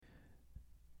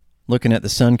Looking at the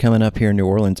sun coming up here in New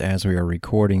Orleans as we are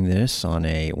recording this on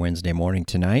a Wednesday morning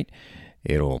tonight.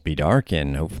 It'll be dark,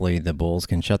 and hopefully the Bulls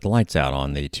can shut the lights out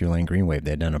on the Tulane Green Wave.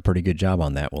 They've done a pretty good job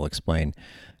on that. We'll explain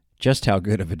just how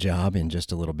good of a job in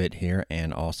just a little bit here,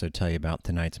 and also tell you about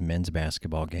tonight's men's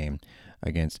basketball game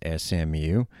against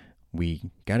SMU.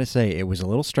 We got to say, it was a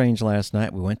little strange last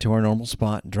night. We went to our normal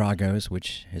spot, Drago's,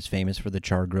 which is famous for the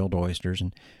char-grilled oysters,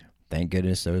 and thank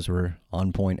goodness those were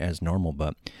on point as normal,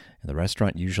 but the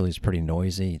restaurant usually is pretty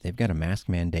noisy. They've got a mask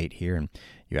mandate here, and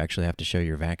you actually have to show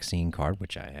your vaccine card,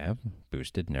 which I have,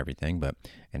 boosted and everything,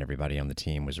 and everybody on the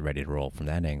team was ready to roll from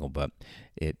that angle, but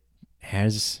it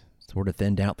has sort of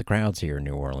thinned out the crowds here in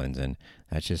New Orleans, and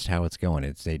that's just how it's going.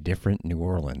 It's a different New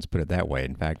Orleans, put it that way.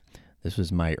 In fact, this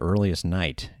was my earliest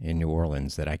night in New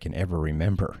Orleans that I can ever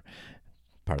remember.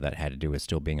 Part of that had to do with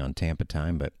still being on Tampa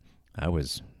time, but I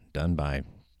was done by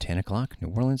 10 o'clock New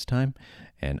Orleans time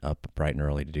and up bright and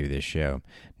early to do this show.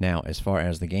 Now, as far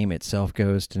as the game itself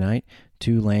goes tonight,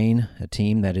 Tulane, a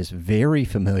team that is very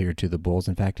familiar to the Bulls.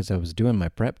 In fact, as I was doing my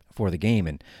prep for the game,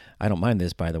 and I don't mind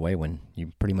this, by the way, when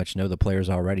you pretty much know the players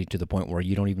already to the point where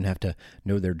you don't even have to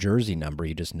know their jersey number,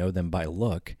 you just know them by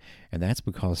look, and that's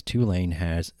because Tulane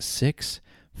has 6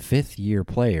 fifth-year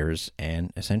players,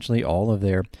 and essentially all of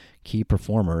their key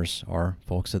performers are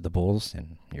folks at the Bulls,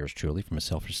 and yours truly from a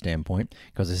selfish standpoint,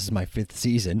 because this is my 5th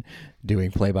season doing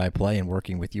play-by-play and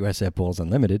working with USF Bulls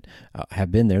Unlimited,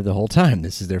 have been there the whole time.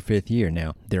 This is their 5th year.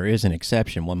 Now, there is an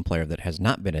exception, one player that has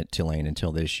not been at Tulane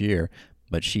until this year,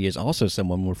 but she is also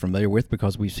someone we're familiar with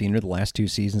because we've seen her the last 2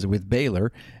 seasons with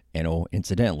Baylor, and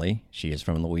incidentally, she is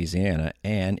from Louisiana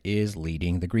and is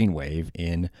leading the Green Wave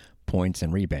in points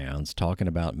and rebounds. Talking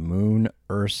about Moon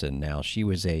Ursin. Now, she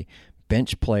was a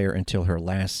bench player until her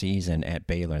last season at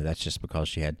Baylor. That's just because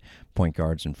she had point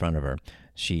guards in front of her.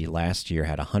 She last year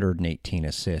had 118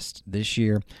 assists. This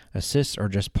year, assists are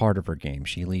just part of her game.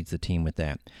 She leads the team with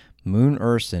that. Moon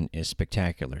Ursin is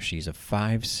spectacular. She's a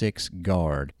 5'6"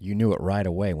 guard. You knew it right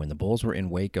away. When the Bulls were in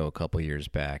Waco a couple years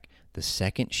back, the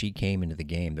second she came into the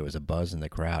game, there was a buzz in the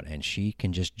crowd, and she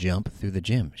can just jump through the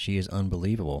gym. She is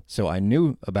unbelievable. So I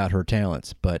knew about her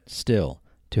talents, but still,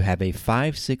 to have a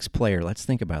 5'6" player, let's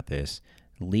think about this,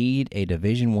 lead a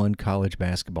Division I college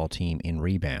basketball team in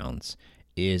rebounds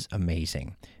is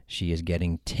amazing. She is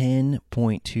getting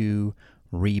 10.2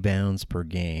 rebounds per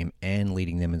game and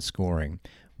leading them in scoring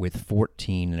with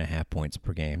 14.5 points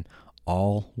per game,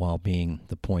 all while being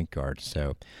the point guard.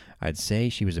 So I'd say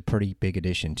she was a pretty big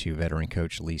addition to veteran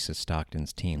coach Lisa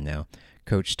Stockton's team. Now,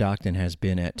 Coach Stockton has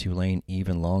been at Tulane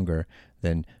even longer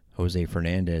than Jose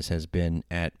Fernandez has been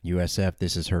at USF.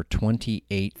 This is her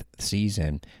 28th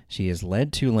season. She has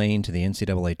led Tulane to the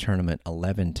NCAA tournament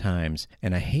 11 times,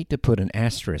 and I hate to put an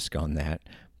asterisk on that,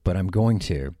 but I'm going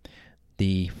to.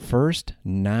 The first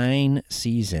 9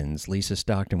 seasons Lisa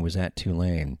Stockton was at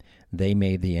Tulane, they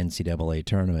made the NCAA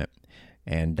tournament,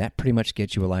 and that pretty much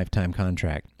gets you a lifetime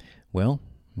contract. Well,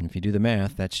 if you do the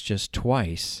math, that's just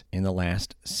twice in the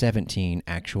last 17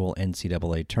 actual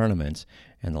NCAA tournaments,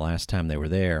 and the last time they were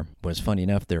there was, funny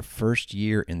enough, their first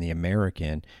year in the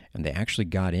American, and they actually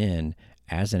got in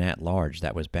as an at-large.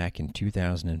 That was back in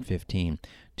 2015.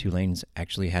 Tulane's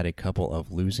actually had a couple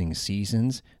of losing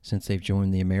seasons since they've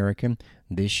joined the American.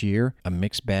 This year, a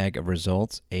mixed bag of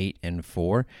results,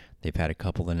 8-4. They've had a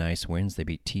couple of nice wins. They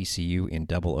beat TCU in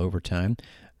double overtime.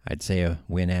 I'd say a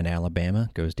win at Alabama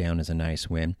goes down as a nice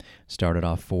win. Started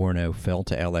off 4-0, fell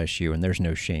to LSU, and there's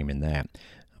no shame in that.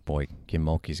 Boy, Kim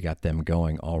Mulkey's got them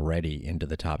going already into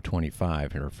the top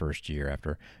 25 in her first year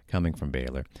after coming from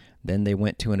Baylor. Then they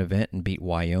went to an event and beat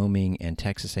Wyoming and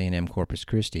Texas A&M Corpus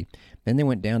Christi. Then they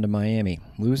went down to Miami,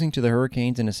 losing to the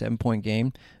Hurricanes in a 7-point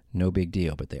game. No big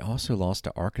deal, but they also lost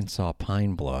to Arkansas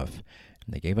Pine Bluff,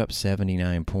 and they gave up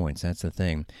 79 points. That's the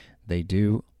thing. They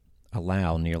do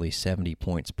allow nearly 70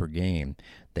 points per game.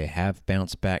 They have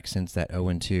bounced back since that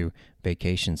 0-2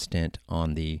 vacation stint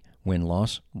on the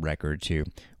win-loss record to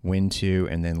win 2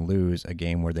 and then lose a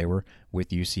game where they were with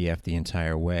UCF the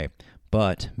entire way.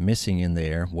 But missing in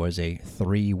there was a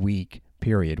 3-week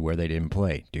period where they didn't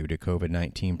play due to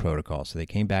COVID-19 protocol. So they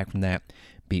came back from that,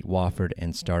 beat Wofford,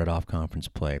 and started off conference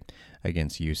play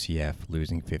against UCF,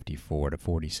 losing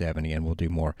 54-47. Again, we'll do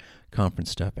more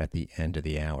conference stuff at the end of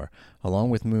the hour. Along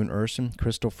with Moon Ursin,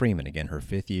 Crystal Freeman, again, her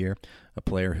 5th year, a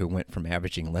player who went from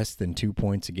averaging less than 2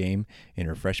 points a game in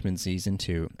her freshman season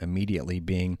to immediately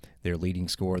being their leading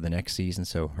scorer the next season.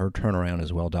 So her turnaround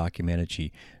is well documented.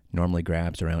 She normally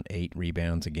grabs around 8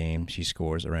 rebounds a game. She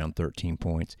scores around 13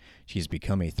 points. She's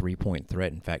become a 3-point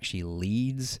threat. In fact, she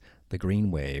leads the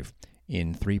Green Wave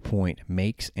in 3-point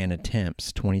makes and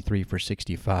attempts, 23 for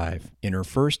 65. In her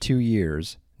first 2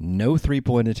 years, no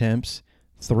three-point attempts,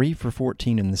 3 for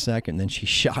 14 in the second. Then she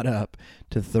shot up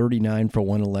to 39 for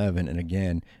 111, and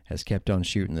again has kept on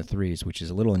shooting the threes, which is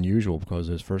a little unusual because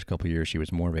those first couple of years she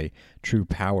was more of a true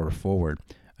power forward.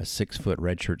 A 6-foot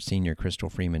redshirt senior, Crystal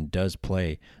Freeman, does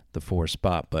play the 4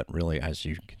 spot, but really, as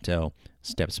you can tell,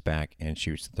 steps back and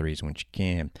shoots the threes when she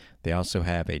can. They also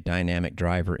have a dynamic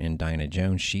driver in Dinah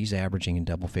Jones. She's averaging in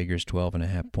double figures,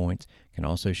 12.5 points, can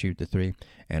also shoot the 3.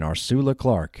 And Ursula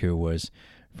Clark, who was,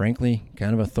 frankly,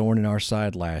 kind of a thorn in our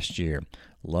side last year,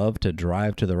 loved to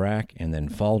drive to the rack and then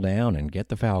fall down and get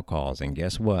the foul calls. And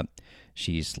guess what?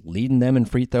 She's leading them in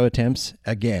free throw attempts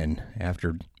again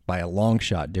after by a long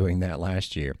shot doing that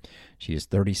last year. She is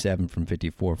 37 from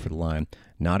 54 for the line.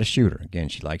 Not a shooter. Again,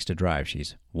 she likes to drive.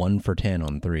 She's 1 for 10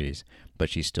 on threes, but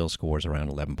she still scores around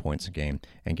 11 points a game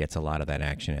and gets a lot of that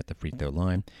action at the free throw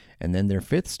line. And then their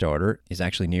 5th starter is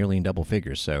actually nearly in double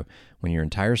figures. So when your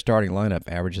entire starting lineup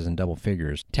averages in double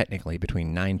figures, technically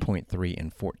between 9.3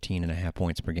 and 14.5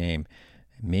 points per game,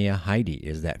 Mia Heidi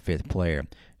is that 5th player.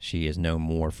 She is known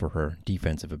more for her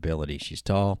defensive ability. She's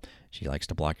tall. She likes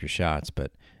to block your shots,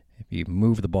 but if you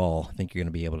move the ball, I think you're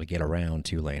going to be able to get around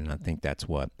Tulane, and I think that's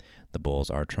what the Bulls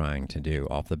are trying to do.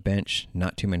 Off the bench,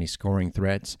 not too many scoring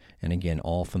threats, and again,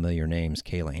 all familiar names.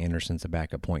 Kayla Anderson's a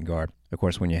backup point guard. Of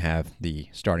course, when you have the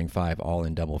starting 5 all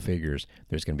in double figures,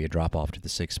 there's going to be a drop-off to the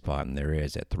 6th spot, and there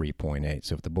is at 3.8.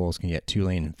 So if the Bulls can get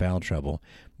Tulane in foul trouble,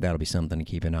 that'll be something to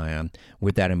keep an eye on.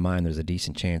 With that in mind, there's a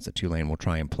decent chance that Tulane will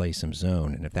try and play some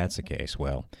zone, and if that's the case,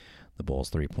 well, the Bulls'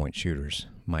 three-point shooters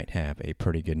might have a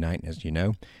pretty good night. As you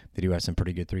know, they do have some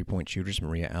pretty good three-point shooters.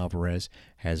 Maria Alvarez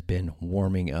has been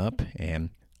warming up,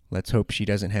 and let's hope she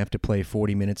doesn't have to play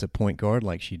 40 minutes of point guard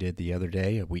like she did the other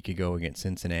day, a week ago against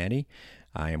Cincinnati.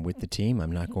 I am with the team.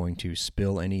 I'm not going to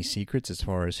spill any secrets as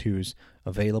far as who's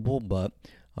available, but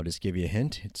I'll just give you a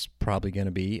hint. It's probably going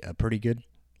to be a pretty good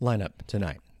lineup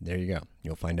tonight. There you go.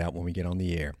 You'll find out when we get on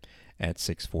the air at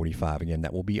 6:45. Again,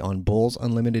 that will be on Bulls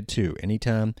Unlimited 2.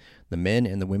 Anytime the men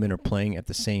and the women are playing at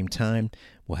the same time,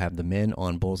 we'll have the men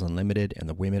on Bulls Unlimited and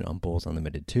the women on Bulls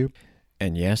Unlimited 2.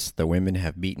 And yes, the women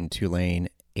have beaten Tulane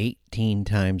 18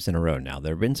 times in a row. Now,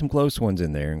 there have been some close ones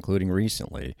in there, including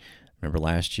recently. Remember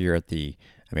last year at the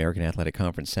American Athletic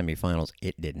Conference semifinals,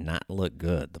 it did not look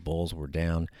good. The Bulls were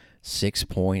down 6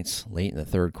 points late in the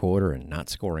third quarter and not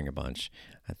scoring a bunch.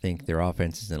 I think their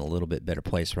offense is in a little bit better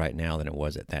place right now than it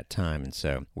was at that time, and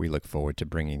so we look forward to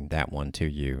bringing that one to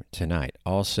you tonight.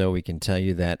 Also, we can tell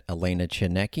you that Elena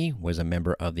Chinecki was a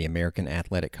member of the American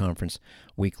Athletic Conference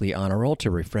Weekly Honor Roll.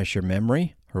 To refresh your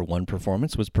memory, her one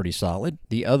performance was pretty solid.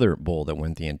 The other Bull that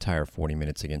went the entire 40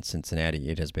 minutes against Cincinnati,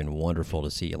 it has been wonderful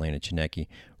to see Elena Chinecki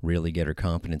really get her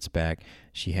confidence back.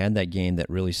 She had that game that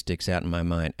really sticks out in my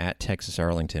mind at Texas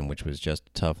Arlington, which was just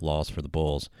a tough loss for the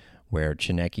Bulls, where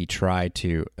Chinecki tried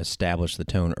to establish the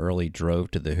tone early, drove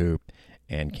to the hoop,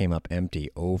 and came up empty.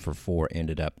 0 for 4,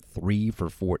 ended up 3 for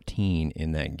 14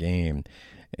 in that game.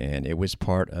 And it was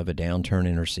part of a downturn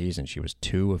in her season. She was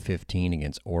 2 of 15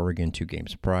 against Oregon 2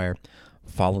 games prior.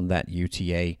 Followed that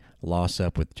UTA loss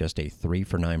up with just a 3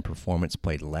 for 9 performance,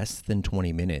 played less than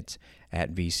 20 minutes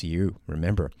at VCU,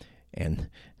 remember. And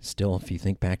still, if you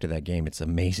think back to that game, it's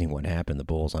amazing what happened. The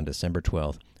Bulls on December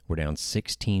 12th were down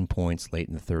 16 points late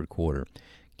in the third quarter,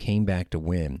 came back to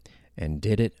win, and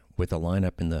did it with a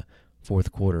lineup in the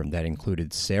fourth quarter that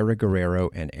included Sarah Guerrero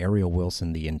and Ariel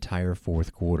Wilson the entire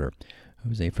fourth quarter.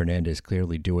 Jose Fernandez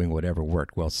clearly doing whatever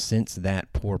worked. Well, since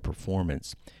that poor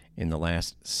performance in the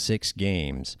last 6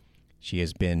 games, she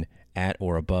has been at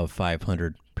or above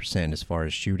 500% as far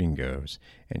as shooting goes,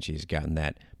 and she's gotten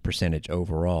that percentage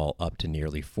overall up to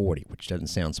nearly 40, which doesn't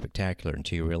sound spectacular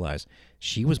until you realize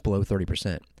she was below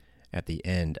 30% at the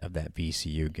end of that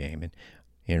VCU game. And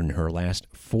in her last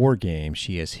 4 games,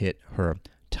 she has hit her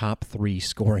top 3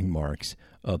 scoring marks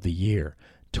of the year: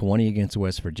 20 against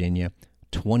West Virginia,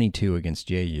 22 against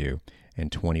JU,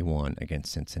 and 21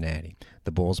 against Cincinnati.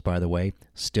 The Bulls, by the way,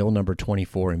 still number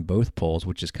 24 in both polls,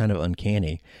 which is kind of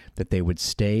uncanny that they would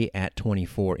stay at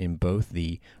 24 in both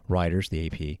the writers, the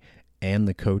AP, and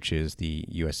the coaches, the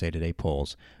USA Today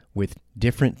polls, with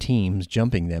different teams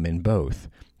jumping them in both.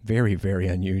 Very, very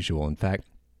unusual. In fact,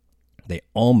 they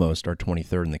almost are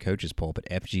 23rd in the coaches poll, but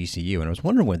FGCU, and I was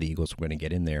wondering when the Eagles were going to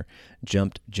get in there,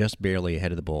 jumped just barely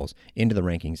ahead of the Bulls, into the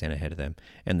rankings and ahead of them.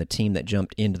 And the team that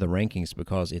jumped into the rankings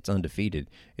because it's undefeated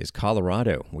is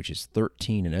Colorado, which is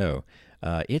 13-0.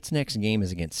 Its next game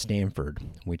is against Stanford,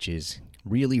 which is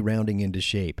really rounding into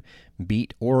shape.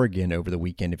 Beat Oregon over the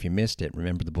weekend if you missed it.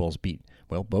 Remember, the Bulls beat,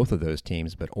 well, both of those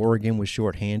teams, but Oregon was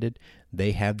shorthanded.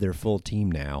 They have their full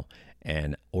team now,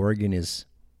 and Oregon is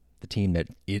the team that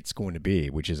it's going to be,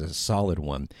 which is a solid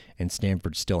one, and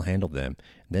Stanford still handled them.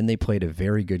 Then they played a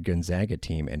very good Gonzaga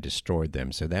team and destroyed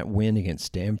them. So that win against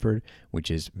Stanford, which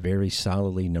is very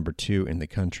solidly number 2 in the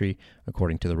country,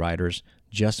 according to the writers,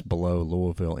 just below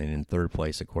Louisville and in third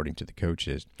place, according to the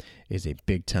coaches, is a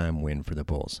big-time win for the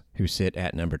Bulls, who sit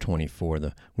at number 24.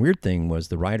 The weird thing was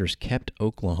the writers kept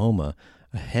Oklahoma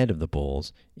ahead of the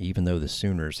Bulls, even though the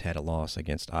Sooners had a loss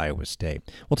against Iowa State.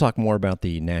 We'll talk more about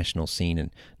the national scene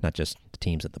and not just the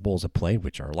teams that the Bulls have played,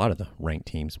 which are a lot of the ranked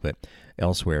teams, but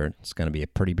elsewhere. It's going to be a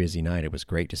pretty busy night. It was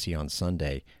great to see on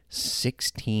Sunday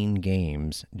 16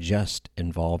 games just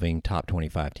involving top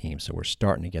 25 teams, so we're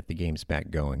starting to get the games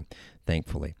back going,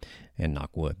 thankfully, and knock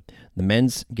wood. The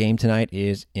men's game tonight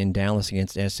is in Dallas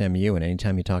against SMU, and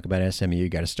anytime you talk about SMU, you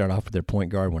got to start off with their point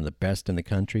guard, one of the best in the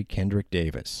country, Kendrick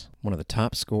Davis. One of the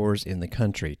top scorers in the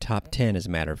country, top 10 as a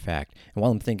matter of fact. And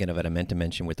while I'm thinking of it, I meant to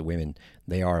mention with the women,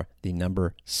 they are the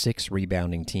number 6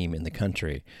 rebounding team in the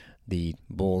country. The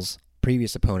Bulls'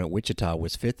 previous opponent, Wichita,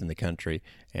 was 5th in the country,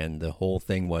 and the whole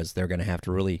thing was they're going to have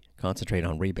to really concentrate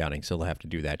on rebounding, so they'll have to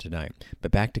do that tonight.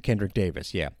 But back to Kendrick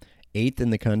Davis, 8th in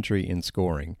the country in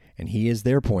scoring, and he is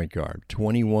their point guard.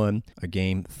 21 a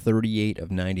game, 38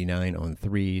 of 99 on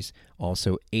threes,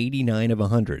 also 89 of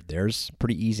 100. There's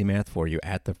pretty easy math for you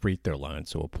at the free throw line.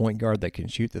 So a point guard that can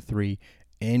shoot the three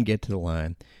and get to the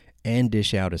line and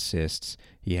dish out assists.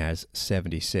 He has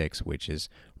 76, which is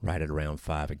right at around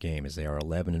 5 a game, as they are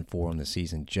 11-4 on the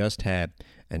season. Just had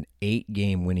an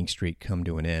 8-game winning streak come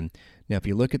to an end. Now, if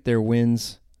you look at their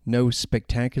wins, no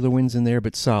spectacular wins in there,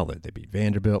 but solid. They beat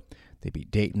Vanderbilt. They beat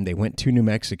Dayton. They went to New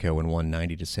Mexico and won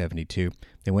 90-72.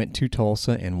 They went to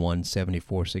Tulsa and won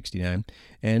 74-69,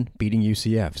 and beating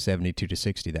UCF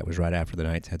 72-60. That was right after the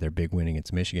Knights had their big win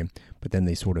against Michigan, but then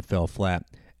they sort of fell flat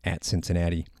at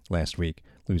Cincinnati last week,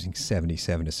 losing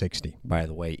 77-60. By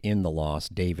the way, in the loss,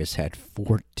 Davis had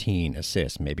 14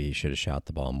 assists. Maybe he should have shot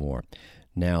the ball more.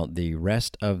 Now, the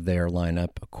rest of their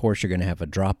lineup, of course, you're going to have a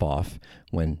drop-off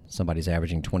when somebody's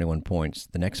averaging 21 points.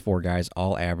 The next 4 guys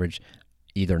all average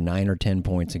either 9 or 10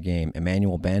 points a game.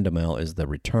 Emmanuel Bandamel is the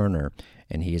returner,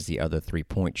 and he is the other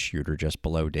 3-point shooter just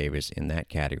below Davis in that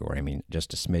category. I mean,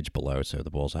 just a smidge below, so the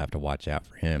Bulls will have to watch out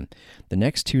for him. The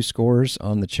next 2 scorers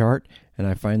on the chart, and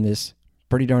I find this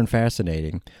pretty darn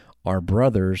fascinating, are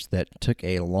brothers that took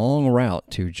a long route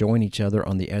to join each other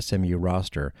on the SMU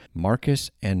roster,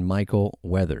 Marcus and Michael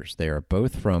Weathers. They are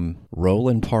both from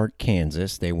Roland Park,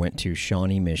 Kansas. They went to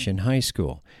Shawnee Mission High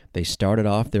School. They started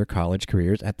off their college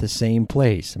careers at the same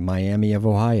place, Miami of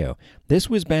Ohio. This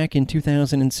was back in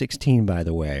 2016, by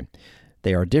the way.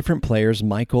 They are different players.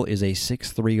 Michael is a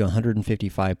 6'3",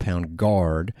 155-pound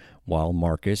guard, while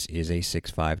Marcus is a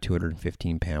 6'5",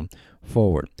 215-pound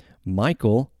forward.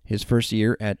 Michael, his first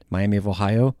year at Miami of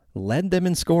Ohio, led them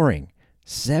in scoring.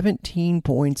 17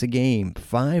 points a game,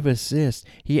 5 assists.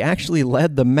 He actually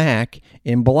led the MAC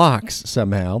in blocks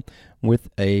somehow with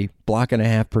a block and a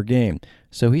half per game.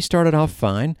 So he started off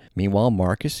fine. Meanwhile,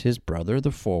 Marcus, his brother, the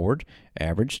forward,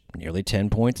 averaged nearly 10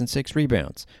 points and 6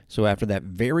 rebounds. So after that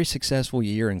very successful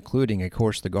year, including, of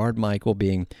course, the guard Michael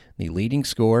being the leading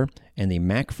scorer and the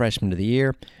MAC Freshman of the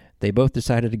Year, they both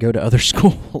decided to go to other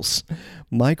schools.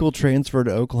 Michael transferred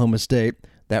to Oklahoma State.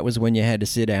 That was when you had to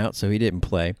sit out, so he didn't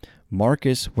play.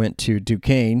 Marcus went to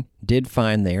Duquesne, did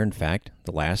fine there. In fact,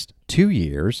 the last 2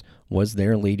 years was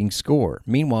their leading scorer.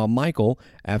 Meanwhile, Michael,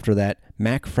 after that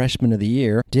MAC Freshman of the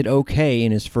Year, did okay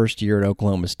in his first year at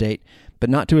Oklahoma State,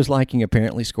 but not to his liking,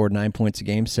 apparently. Scored 9 points a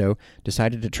game, so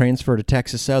decided to transfer to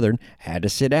Texas Southern, had to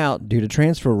sit out due to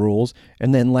transfer rules,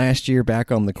 and then last year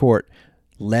back on the court,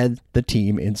 led the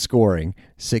team in scoring,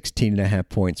 16.5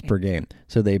 points per game.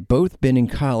 So they've both been in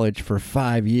college for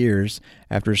 5 years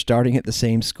after starting at the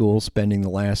same school, spending the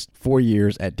last 4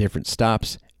 years at different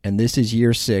stops, and this is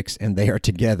year 6, and they are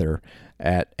together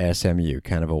at SMU.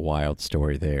 Kind of a wild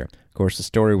story there. Of course, the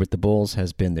story with the Bulls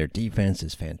has been their defense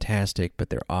is fantastic,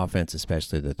 but their offense,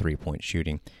 especially the three-point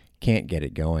shooting, can't get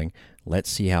it going.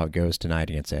 Let's see how it goes tonight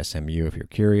against SMU if you're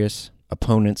curious.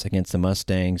 Opponents against the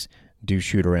Mustangs do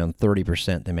shoot around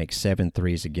 30%. They make 7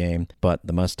 threes a game, but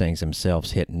the Mustangs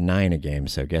themselves hit 9 a game,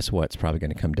 so guess what? It's probably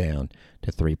going to come down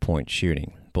to three-point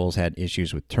shooting. Bulls had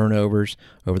issues with turnovers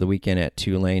over the weekend at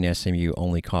Tulane. SMU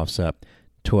only coughs up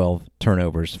 12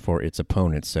 turnovers for its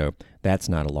opponents, so that's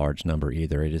not a large number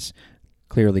either. It is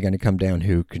clearly going to come down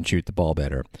who can shoot the ball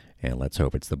better, and let's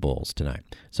hope it's the Bulls tonight.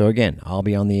 So again, I'll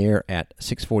be on the air at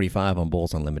 6:45 on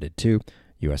Bulls Unlimited 2.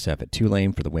 USF at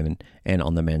Tulane for the women, and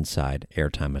on the men's side,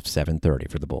 airtime of 7:30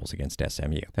 for the Bulls against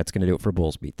SMU. That's going to do it for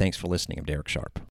Bulls Beat. Thanks for listening. I'm Derek Sharp.